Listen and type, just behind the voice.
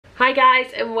Hi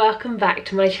guys and welcome back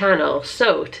to my channel.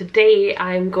 So today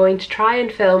I'm going to try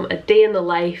and film a day in the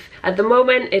life. At the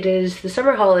moment it is the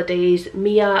summer holidays.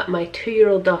 Mia, my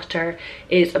 2-year-old daughter,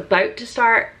 is about to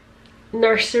start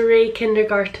nursery,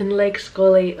 kindergarten,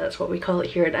 leikskóli, that's what we call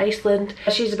it here in Iceland.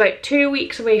 She's about 2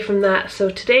 weeks away from that, so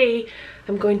today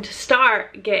I'm going to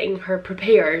start getting her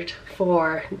prepared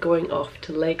for going off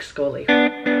to leikskóli.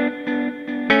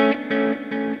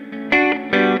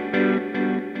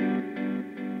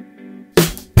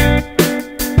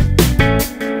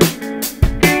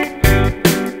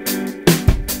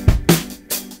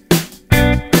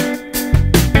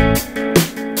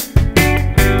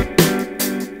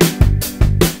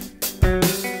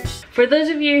 For those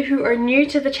of you who are new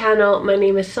to the channel, my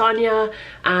name is Sonia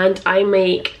and I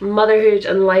make motherhood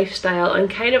and lifestyle and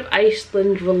kind of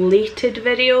Iceland related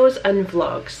videos and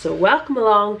vlogs. So welcome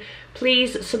along.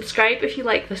 Please subscribe if you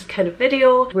like this kind of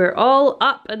video. We're all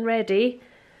up and ready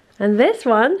and this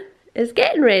one is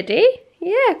getting ready.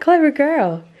 Yeah, clever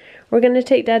girl. We're going to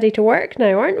take Daddy to work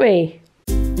now, aren't we?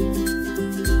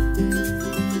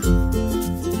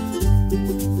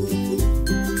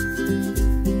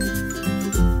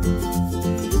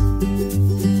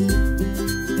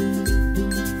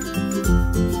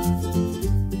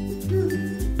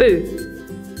 Boo.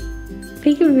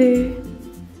 Peekaboo.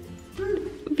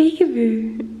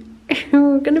 Peekaboo.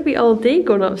 We're gonna be all day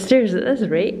going upstairs at this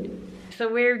rate. So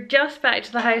we're just back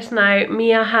to the house now.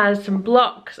 Mia has some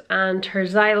blocks and her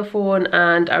xylophone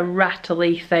and a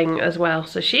rattly thing as well.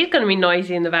 So she's gonna be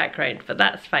noisy in the background, but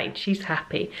that's fine, she's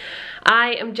happy.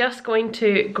 I am just going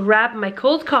to grab my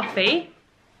cold coffee,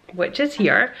 which is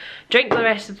here, drink the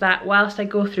rest of that whilst I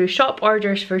go through shop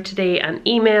orders for today and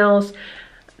emails.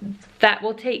 That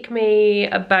will take me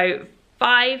about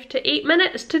 5 to 8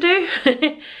 minutes to do.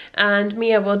 And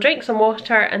Mia will drink some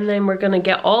water and then we're gonna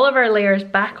get all of our layers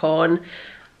back on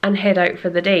and head out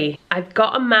for the day. I've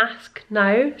got a mask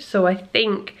now, so I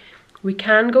think we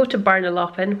can go to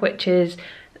Barnaloppin, which is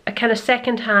a kind of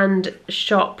second-hand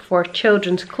shop for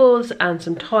children's clothes and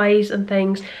some toys and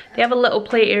things. They have a little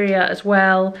play area as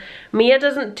well. Mia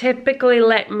doesn't typically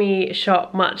let me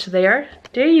shop much there.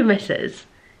 Do you, missus?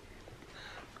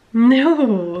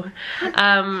 No,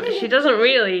 she doesn't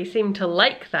really seem to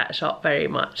like that shop very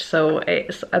much, so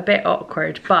it's a bit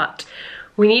awkward, but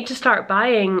we need to start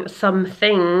buying some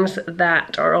things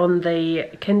that are on the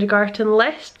kindergarten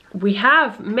list. We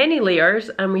have many layers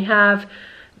and we have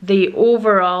the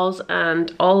overalls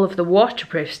and all of the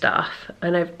waterproof stuff,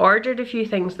 and I've ordered a few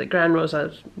things that Gran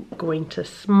Rosa's going to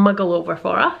smuggle over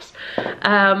for us,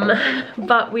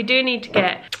 but we do need to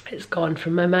get, it's gone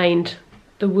from my mind,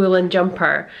 the woolen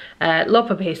jumper,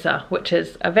 lopapeysa, which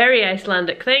is a very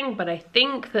Icelandic thing, but I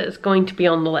think that it's going to be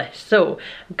on the list. So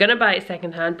I'm gonna buy it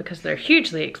secondhand because they're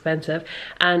hugely expensive,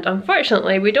 and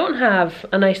unfortunately we don't have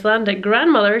an Icelandic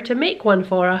grandmother to make one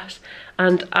for us,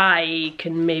 and I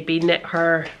can maybe knit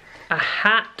her a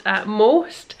hat at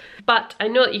most, but I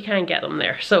know that you can get them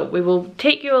there. So we will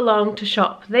take you along to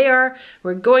shop there.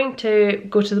 We're going to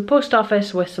go to the post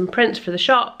office with some prints for the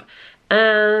shop,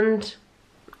 and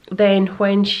then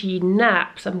when she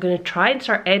naps, I'm going to try and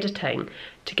start editing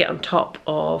to get on top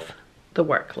of the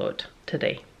workload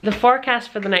today. The forecast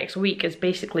for the next week is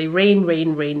basically rain,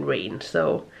 rain, rain, rain.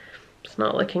 So it's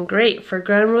not looking great for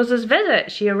Gran Rosa's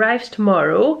visit. She arrives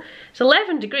tomorrow. It's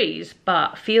 11 degrees,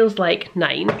 but feels like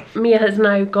 9. Mia has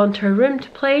now gone to her room to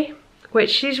play,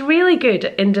 which she's really good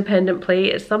at independent play.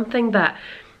 It's something that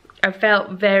I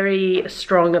felt very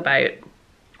strong about.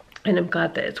 And I'm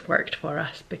glad that it's worked for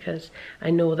us because I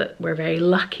know that we're very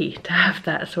lucky to have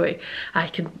that, so I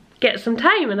can get some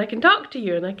time and I can talk to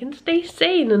you and I can stay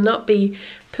sane and not be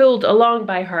pulled along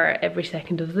by her every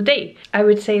second of the day. I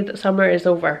would say that summer is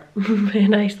over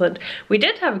in Iceland. We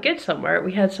did have a good summer.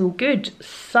 We had some good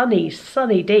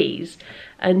sunny days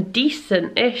and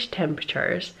decent-ish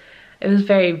temperatures. It was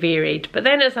very varied, but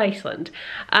then it's Iceland.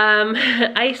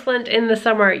 Iceland in the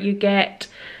summer you get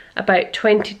about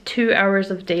 22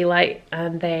 hours of daylight,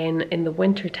 and then in the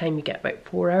winter time you get about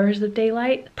 4 hours of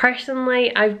daylight.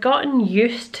 Personally, I've gotten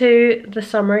used to the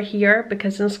summer here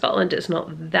because in Scotland it's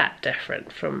not that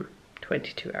different from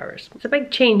 22 hours. It's a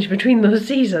big change between those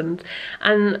seasons,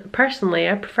 and personally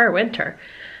I prefer winter.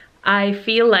 I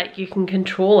feel like you can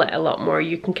control it a lot more.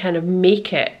 You can kind of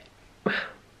make it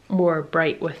more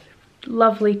bright with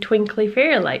lovely twinkly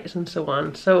fairy lights and so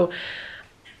on. So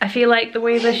I feel like the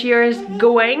way this year is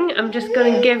going, I'm just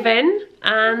gonna give in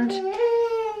and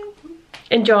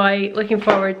enjoy looking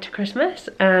forward to Christmas.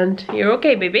 And you're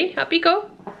okay, baby? Up you go.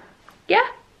 Yeah?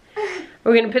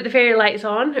 We're gonna put the fairy lights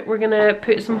on. We're gonna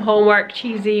put some Hallmark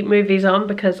cheesy movies on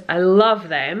because I love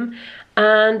them.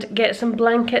 and get some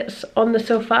blankets on the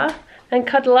sofa and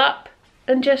cuddle up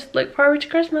and just look forward to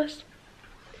Christmas.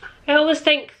 I always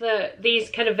think that these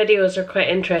kind of videos are quite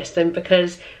interesting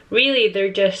because really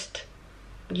they're just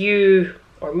you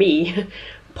or me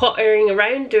pottering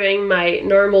around doing my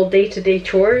normal day-to-day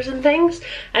chores and things,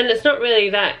 and it's not really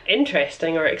that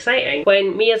interesting or exciting.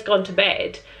 When Mia's gone to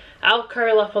bed, I'll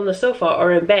curl up on the sofa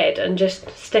or in bed and just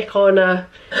stick on a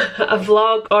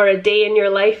vlog or a day in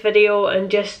your life video and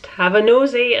just have a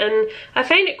nosy, and I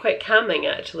find it quite calming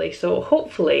actually, so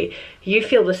hopefully you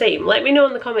feel the same. Let me know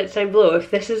in the comments down below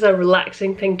if this is a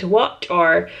relaxing thing to watch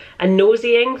or a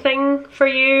nosying thing for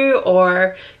you,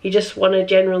 or you just want to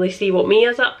generally see what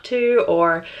Mia's up to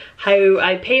or how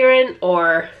I parent,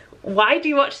 or why do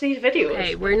you watch these videos?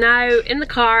 Okay, we're now in the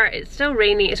car. It's still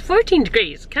rainy. It's 14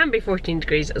 degrees. It can't be 14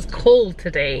 degrees. It's cold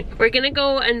today. We're gonna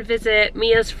go and visit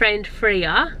Mia's friend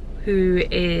Freya, who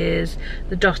is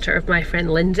the daughter of my friend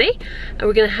Lindsay. And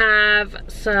we're gonna have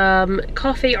some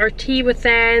coffee or tea with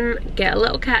them, get a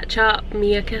little catch up.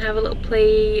 Mia can have a little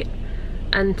play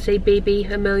and say baby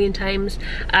a million times.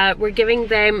 We're giving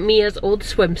them Mia's old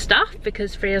swim stuff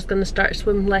because Freya's going to start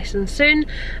swim lessons soon,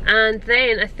 and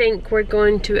then I think we're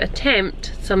going to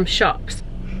attempt some shops.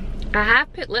 I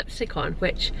have put lipstick on,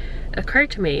 which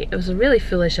occurred to me it was a really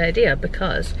foolish idea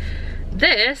because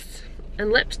this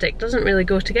and lipstick doesn't really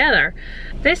go together.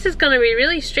 This is going to be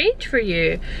really strange for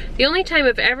you. The only time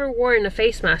I've ever worn a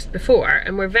face mask before,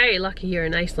 and we're very lucky here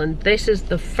in Iceland, this is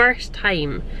the first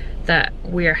time that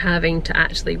we're having to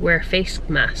actually wear face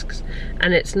masks,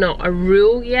 and it's not a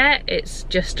rule yet, it's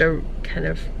just a kind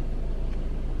of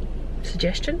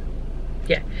suggestion.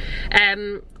 Yeah.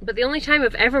 But the only time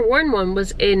I've ever worn one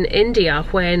was in India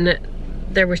when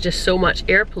there was just so much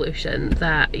air pollution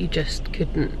that you just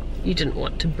couldn't, you didn't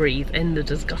want to breathe in the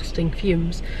disgusting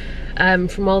fumes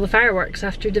from all the fireworks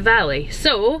after Diwali.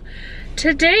 So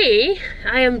today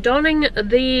I am donning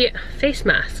the face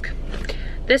mask.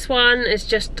 This one is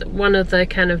just one of the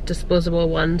kind of disposable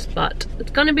ones, but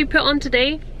it's going to be put on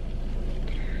today.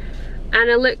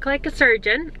 And I look like a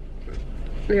surgeon.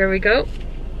 There we go.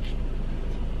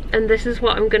 And this is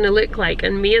what I'm going to look like,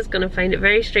 and Mia's going to find it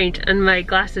very strange, and my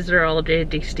glasses are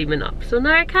already steaming up, so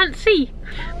now I can't see.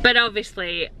 But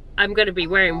obviously I'm going to be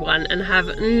wearing one and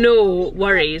have no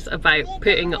worries about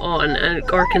putting it on,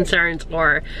 or concerns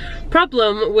or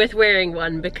problem with wearing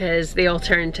one, because the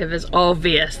alternative is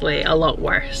obviously a lot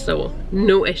worse, so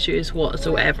no issues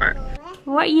whatsoever.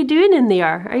 What are you doing in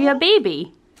there? Are you a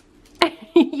baby?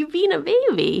 You being a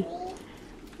baby?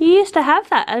 You used to have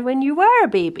that when you were a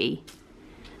baby.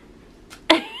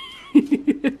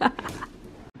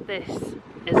 This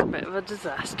is a bit of a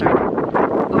disaster.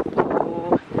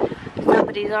 Uh-oh.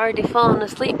 Somebody's already fallen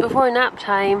asleep before nap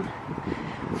time.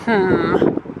 Night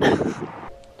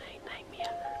night, Mia.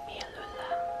 Mia Lula.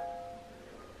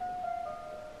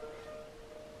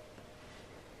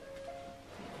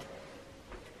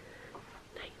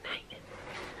 Night night.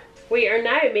 We are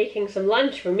now making some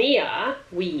lunch for Mia.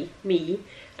 Me,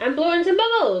 and blowing some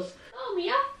bubbles. Oh,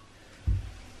 Mia.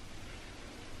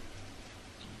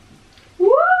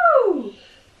 Woo!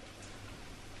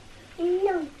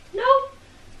 No. No.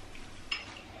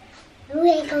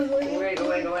 Wiggle, wiggle. Wiggle,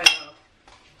 wiggle, wiggle.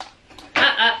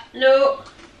 No.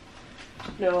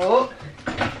 No.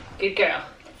 Good girl.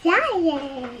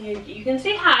 You can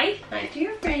say hi. Hi to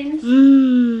your friends.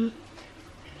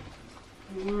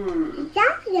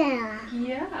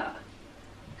 Yeah.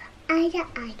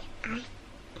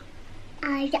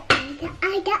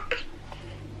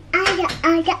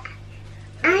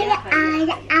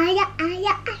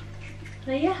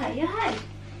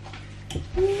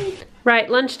 Right,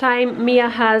 lunchtime. Mia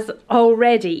has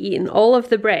already eaten all of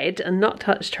the bread and not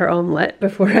touched her omelette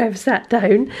before I've sat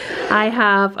down. I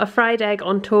have a fried egg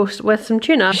on toast with some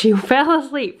tuna. She fell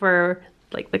asleep for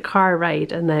like the car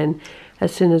ride, and then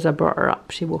as soon as I brought her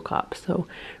up, she woke up. So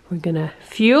we're gonna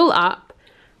fuel up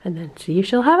and then see if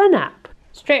she'll have a nap.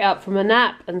 Straight up from a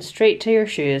nap and straight to your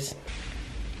shoes.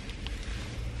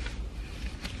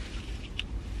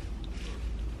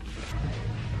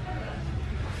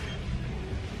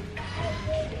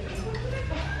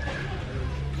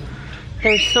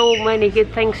 There's so many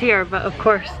good things here, but of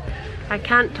course I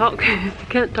can't talk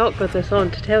with this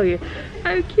on to tell you.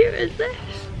 How cute is this?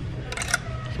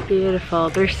 It's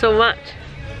beautiful. There's so much.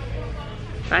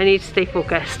 But I need to stay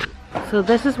focused. So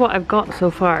this is what I've got so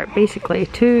far. Basically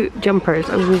 2 jumpers,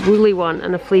 a woolly one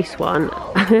and a fleece one,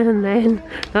 and then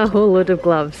a whole load of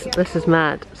gloves. This is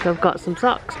mad. So I've got some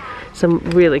socks, some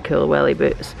really cool welly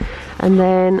boots, and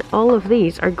then all of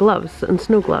these are gloves and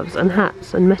snow gloves and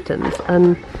hats and mittens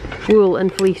and wool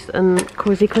and fleece and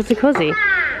cozy.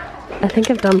 I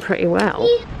think I've done pretty well.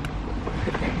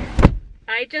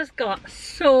 I just got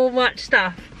so much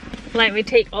stuff. Let me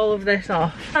take all of this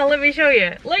off. Oh, let me show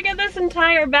you. Look at this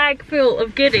entire bag full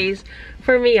of goodies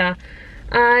for Mia.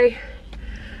 I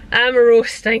am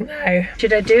roasting now.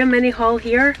 Should I do a mini haul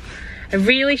here? I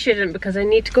really shouldn't because I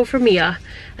need to go for Mia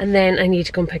and then I need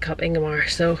to go and pick up Ingemar.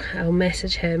 So I'll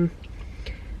message him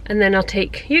and then I'll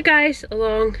take you guys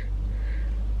along.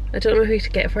 I don't know who to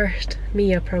get first.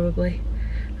 Mia probably.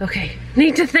 Okay,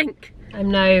 need to think. I'm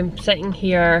now sitting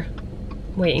here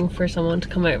waiting for someone to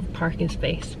come out of a parking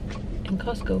space in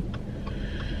Costco.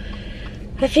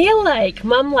 I feel like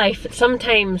mum life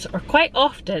sometimes, or quite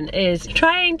often, is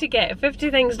trying to get 50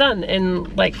 things done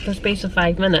in like the space of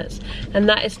 5 minutes, and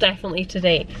that is definitely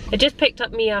today. I just picked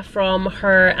up Mia from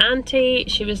her auntie.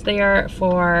 She was there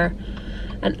for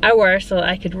an hour so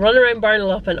I could run around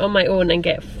Barnaloppin on my own and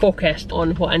get focused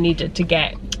on what I needed to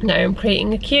get. Now I'm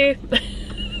creating a queue.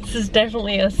 This is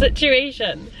definitely a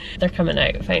situation. They're coming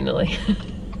out finally.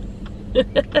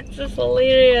 This is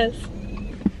hilarious.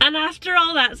 And after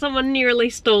all that, someone nearly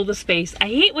stole the space. I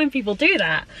hate when people do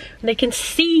that. They can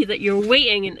see that you're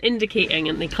waiting and indicating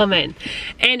and they come in.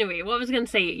 Anyway, what I was going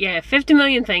to say, yeah, 50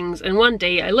 million things in one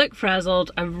day. I look frazzled,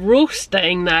 I'm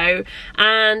roasting now,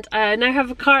 and I now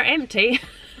have a car empty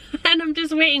and I'm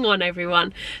just waiting on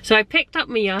everyone. So I picked up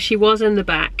Mia, she was in the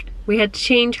back. We had to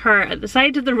change her at the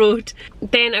side of the road.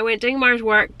 Then I went to Ingmar's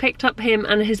work, picked up him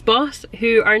and his boss,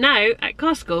 who are now at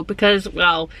Costco because,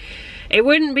 well, it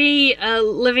wouldn't be a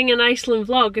living in Iceland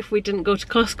vlog if we didn't go to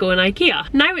Costco and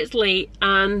IKEA. Now it's late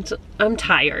and I'm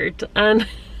tired and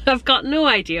I've got no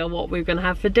idea what we're gonna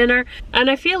have for dinner. And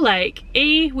I feel like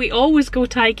A, we always go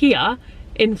to IKEA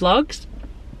in vlogs,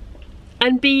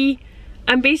 and B,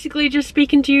 I'm basically just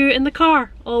speaking to you in the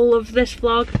car all of this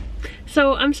vlog.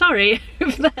 So I'm sorry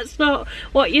if that's not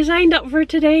what you signed up for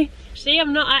today. See,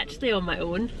 I'm not actually on my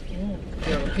own. Oh,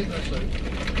 yeah, I'll take this out.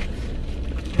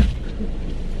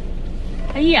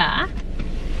 Yeah.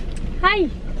 Hi.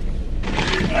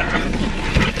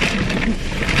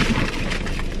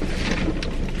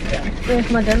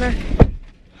 There's my dinner.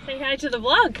 Say hi to the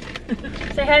vlog.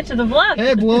 Say hi to the vlog.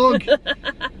 Hey vlog.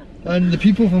 And the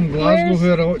people from Glasgow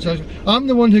who are watching. I'm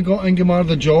the one who got Ingemar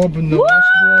the job in the last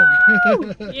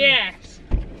vlog. Yes.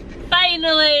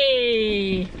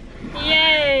 Finally.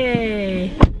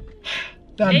 Yay.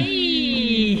 Done.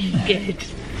 Hey. Good.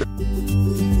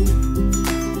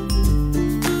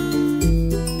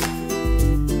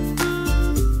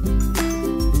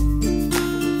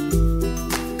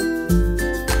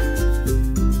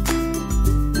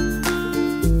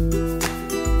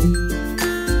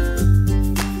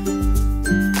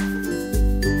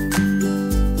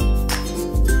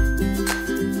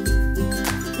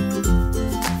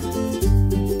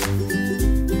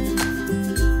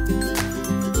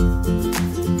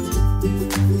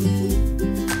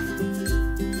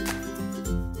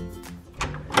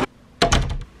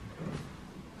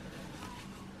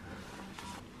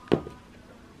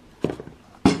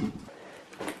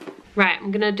 Right,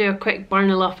 I'm gonna do a quick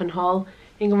Barnaloppin haul.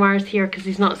 Ingemar's here because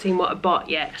he's not seen what I bought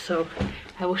yet, so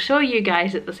I will show you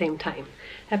guys at the same time.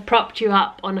 I've propped you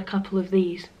up on a couple of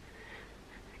these.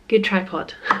 Good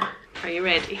tripod. Are you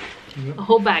ready? Yep. A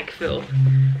whole bag full.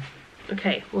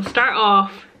 Okay, we'll start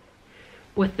off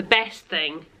with the best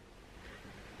thing.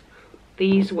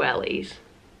 These wellies.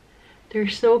 They're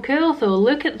so cool though,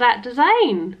 look at that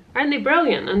design. Aren't they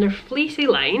brilliant? And they're fleecy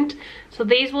lined. So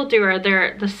these will do her,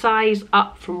 they're the size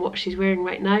up from what she's wearing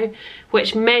right now,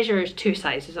 which measures 2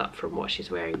 sizes up from what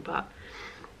she's wearing, but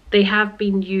they have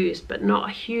been used, but not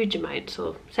a huge amount.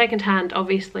 So secondhand,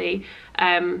 obviously,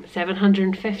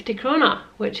 750 krona,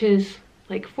 which is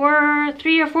like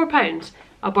 £3 or £4,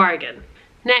 a bargain.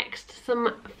 Next,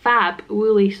 some fab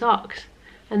woolly socks,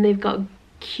 and they've got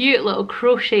cute little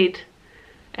crocheted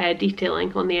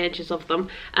detailing on the edges of them,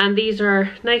 and these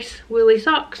are nice woolly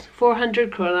socks,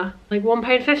 400 krona, like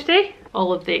 £1.50.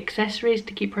 All of the accessories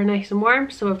to keep her nice and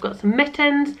warm. So I've got some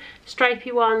mittens,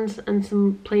 stripy ones and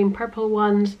some plain purple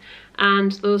ones,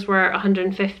 and those were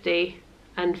 150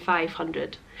 and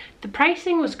 500. The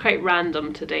pricing was quite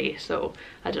random today, so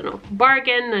I don't know,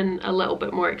 bargain and a little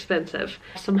bit more expensive.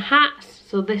 Some hats,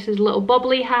 so this is a little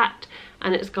bubbly hat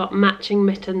and it's got matching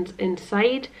mittens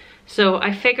inside. So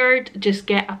I figured just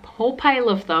get a whole pile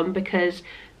of them because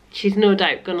she's no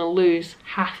doubt gonna lose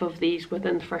half of these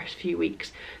within the first few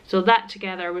weeks. So that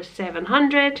together was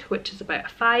 700, which is about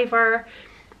a £5.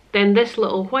 Then this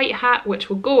little white hat, which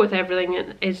will go with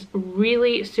everything, is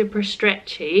really super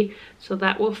stretchy, so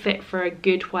that will fit for a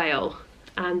good while.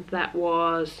 And that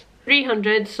was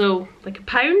 300, so like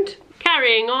 £1.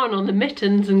 Carrying on the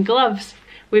mittens and gloves.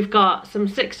 We've got some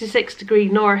 66 degree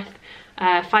north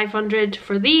 500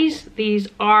 for these. These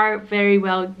are very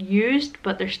well used,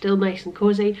 but they're still nice and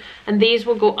cozy, and these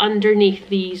will go underneath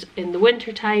these in the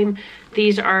winter time.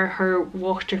 These are her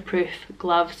waterproof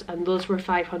gloves, and those were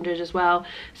 500 as well.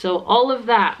 So all of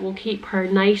that will keep her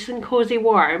nice and cozy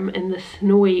warm in the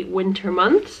snowy winter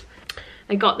months.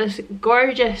 I got this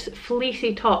gorgeous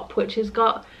fleecy top which has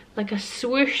got like a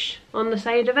swoosh on the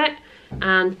side of it,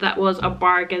 and that was a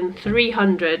bargain,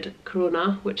 300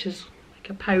 krona, which is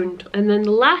like £1. And then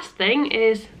the last thing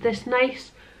is this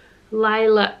nice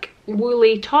lilac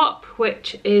woolly top,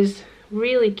 which is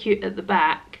really cute at the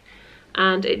back,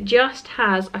 and it just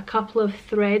has a couple of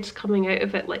threads coming out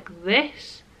of it like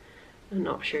this. I'm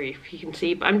not sure if you can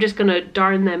see, but I'm just gonna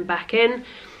darn them back in,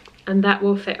 and that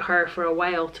will fit her for a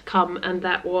while to come. And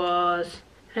that was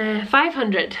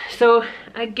 500. So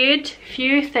a good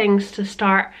few things to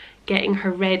start getting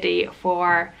her ready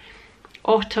for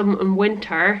autumn and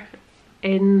winter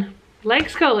in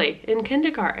Legscully in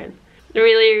kindergarten.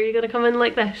 Really, are you gonna come in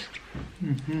like this?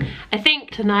 I think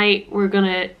tonight we're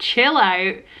gonna chill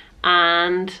out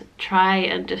and try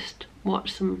and just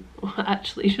watch some,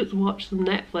 actually just watch some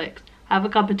Netflix, have a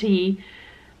cup of tea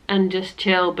and just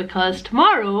chill, because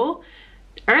tomorrow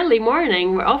early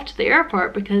morning we're off to the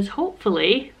airport, because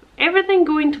hopefully everything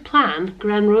going to plan,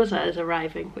 Gran Rosa is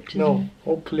arriving, which is... No,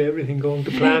 hopefully everything going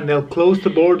to plan. They'll close the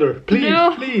border. Please,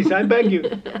 No. please, I beg you.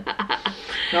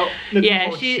 No,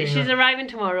 yeah, she's arriving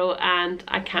tomorrow, and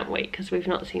I can't wait because we've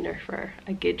not seen her for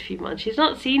a good few months. She's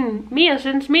not seen Mia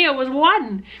since Mia was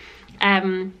 1.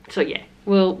 So yeah,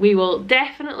 we will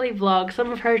definitely vlog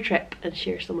some of her trip and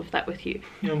share some of that with you.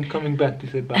 I'm coming back to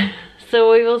say bye.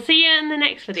 So we will see you in the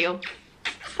next video.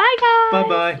 Bye guys! Bye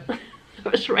bye.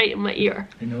 That was right in my ear.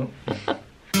 I know.